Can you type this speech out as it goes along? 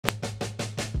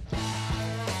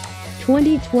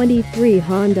2023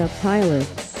 Honda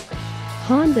Pilots.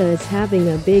 Honda is having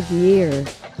a big year.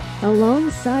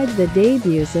 Alongside the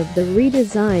debuts of the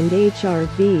redesigned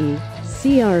HR-V,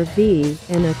 CR-V,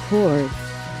 and Accord,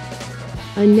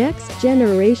 a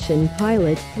next-generation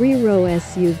Pilot 3-row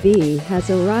SUV has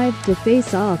arrived to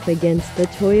face off against the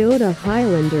Toyota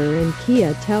Highlander and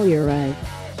Kia Telluride.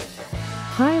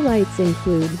 Highlights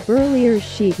include burlier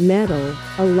sheet metal,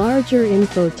 a larger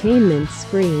infotainment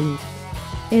screen,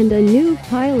 and a new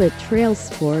Pilot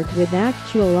TrailSport with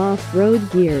actual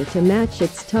off-road gear to match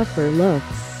its tougher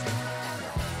looks.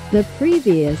 The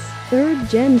previous,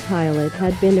 third-gen Pilot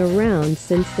had been around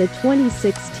since the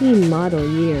 2016 model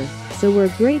year, so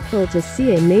we're grateful to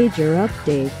see a major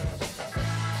update,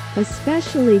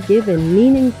 especially given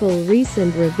meaningful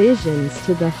recent revisions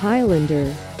to the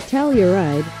Highlander,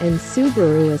 Telluride, and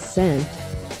Subaru Ascent.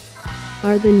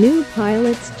 Are the new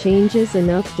Pilot's changes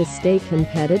enough to stay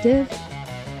competitive?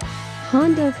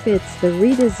 Honda fits the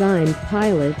redesigned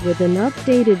Pilot with an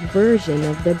updated version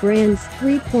of the brand's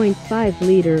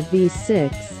 3.5-liter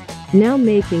V6, now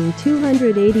making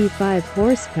 285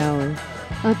 horsepower,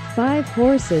 up 5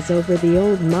 horses over the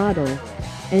old model,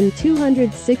 and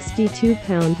 262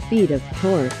 pound-feet of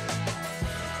torque.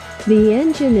 The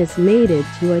engine is mated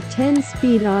to a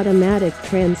 10-speed automatic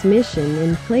transmission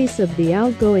in place of the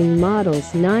outgoing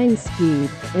model's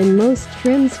 9-speed, and most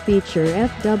trims feature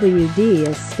FWD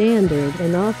as standard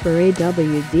and offer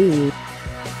AWD.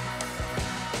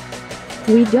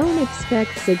 We don't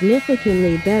expect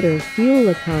significantly better fuel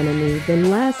economy than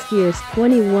last year's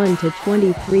 21 to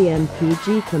 23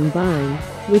 mpg combined,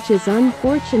 which is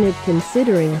unfortunate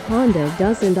considering Honda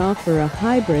doesn't offer a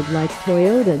hybrid like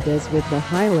Toyota does with the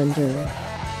Highlander.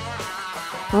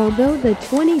 Although the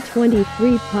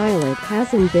 2023 Pilot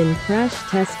hasn't been crash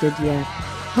tested yet,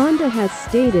 Honda has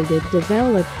stated it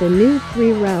developed the new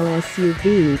 3-row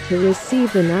SUV to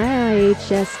receive an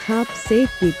IIHS Top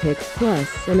Safety Pick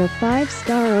Plus and a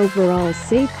 5-star overall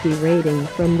safety rating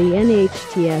from the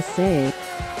NHTSA.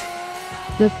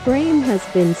 The frame has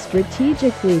been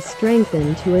strategically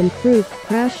strengthened to improve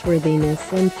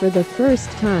crashworthiness, and for the first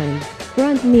time,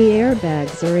 front knee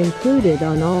airbags are included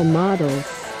on all models.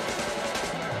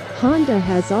 Honda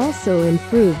has also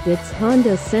improved its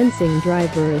Honda Sensing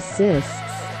Driver Assists.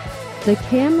 The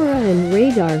camera and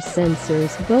radar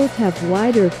sensors both have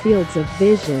wider fields of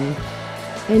vision,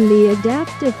 and the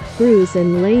adaptive cruise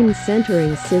and lane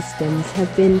centering systems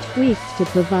have been tweaked to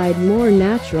provide more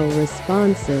natural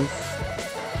responses.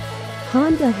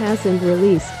 Honda hasn't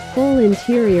released full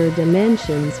interior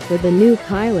dimensions for the new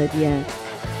Pilot yet,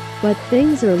 but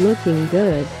things are looking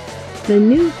good. The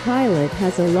new Pilot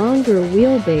has a longer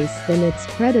wheelbase than its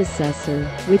predecessor,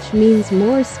 which means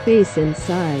more space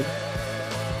inside.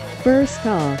 First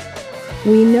off,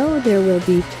 we know there will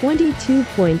be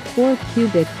 22.4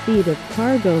 cubic feet of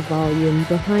cargo volume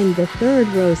behind the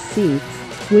third-row seats,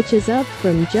 which is up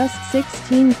from just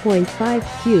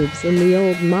 16.5 cubes in the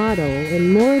old model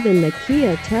and more than the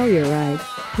Kia Telluride,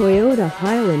 Toyota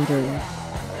Highlander,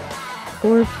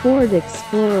 or Ford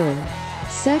Explorer.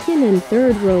 Second and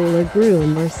third-row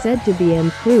legroom are said to be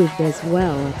improved as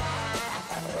well.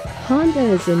 Honda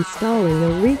is installing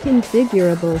a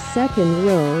reconfigurable second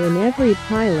row in every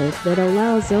Pilot that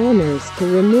allows owners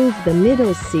to remove the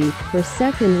middle seat for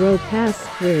second row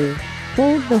pass-through,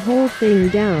 fold the whole thing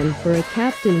down for a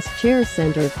captain's chair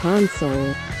center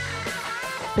console,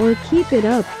 or keep it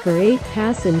up for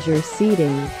 8-passenger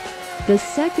seating. The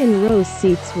second row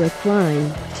seats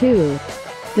recline, too.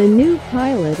 The new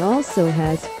Pilot also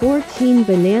has 14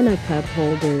 banana cup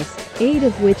holders, 8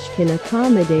 of which can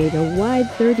accommodate a wide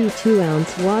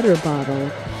 32-ounce water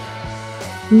bottle.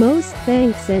 Most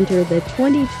thanks enter the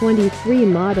 2023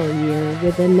 model year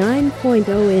with a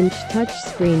 9.0-inch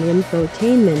touchscreen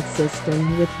infotainment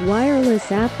system with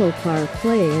wireless Apple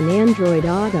CarPlay and Android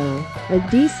Auto, a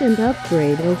decent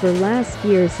upgrade over last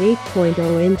year's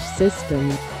 8.0-inch system.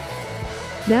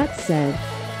 That said,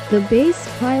 the base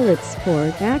Pilot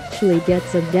Sport actually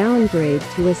gets a downgrade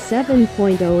to a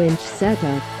 7.0-inch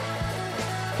setup.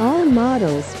 All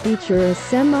models feature a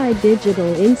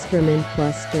semi-digital instrument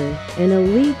cluster, and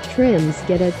elite trims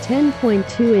get a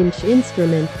 10.2-inch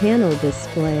instrument panel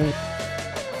display.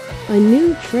 A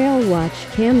new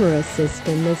TrailWatch camera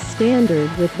system is standard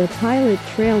with the Pilot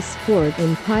TrailSport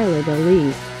and Pilot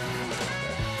Elite.